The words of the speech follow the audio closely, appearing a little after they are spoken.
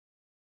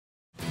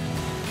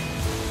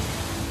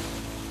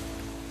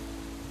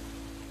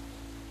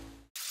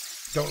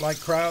Don't like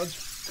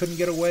crowds? Couldn't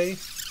get away?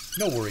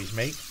 No worries,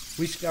 mate.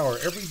 We scour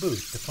every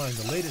booth to find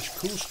the latest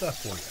cool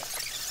stuff for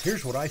you.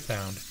 Here's what I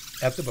found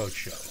at the boat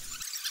show.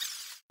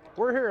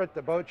 We're here at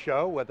the boat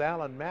show with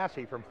Alan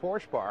Massey from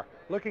Forespar,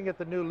 looking at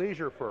the new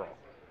Leisure Furl.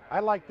 I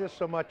like this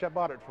so much I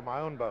bought it for my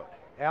own boat.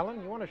 Alan,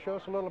 you want to show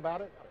us a little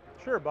about it?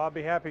 Sure, Bob,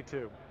 be happy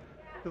to.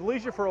 The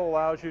Leisure Furl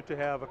allows you to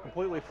have a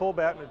completely full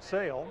battened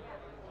sail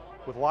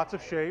with lots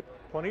of shape,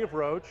 plenty of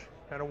roach,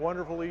 and a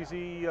wonderful,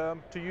 easy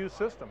to use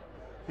system.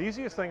 The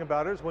easiest thing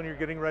about it is when you're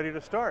getting ready to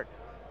start.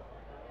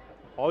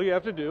 All you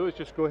have to do is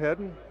just go ahead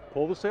and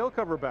pull the sail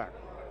cover back.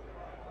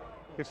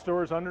 It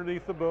stores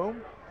underneath the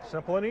boom,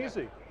 simple and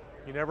easy.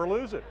 You never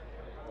lose it.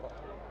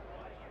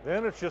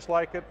 Then it's just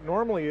like it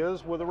normally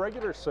is with a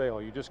regular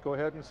sail. You just go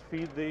ahead and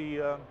feed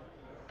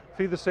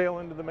the sail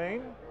into the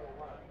main,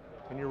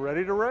 and you're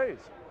ready to raise.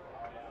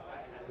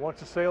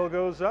 Once the sail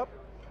goes up,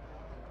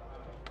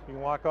 you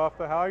can lock off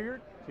the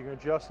halyard, you can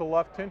adjust the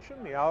luff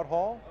tension, the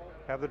outhaul,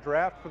 have the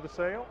draft for the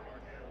sail,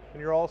 and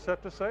you're all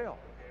set to sail.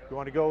 If you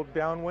want to go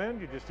downwind,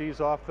 you just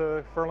ease off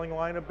the furling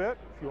line a bit.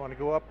 If you want to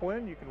go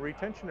upwind, you can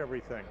retension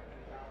everything.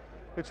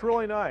 It's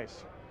really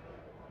nice.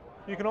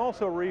 You can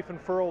also reef and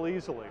furl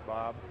easily,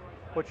 Bob.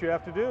 What you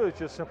have to do is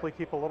just simply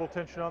keep a little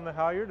tension on the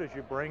halyard as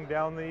you bring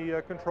down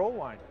the control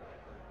line.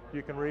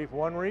 You can reef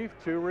 1 reef,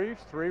 2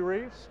 reefs, 3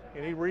 reefs,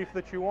 any reef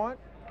that you want.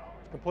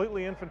 It's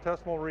completely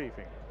infinitesimal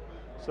reefing.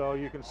 So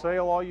you can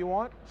sail all you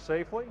want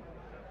safely,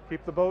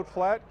 keep the boat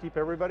flat, keep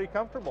everybody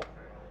comfortable.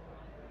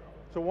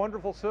 It's a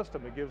wonderful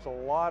system. It gives a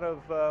lot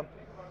of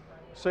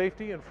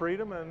safety and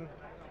freedom and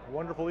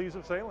wonderful ease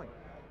of sailing.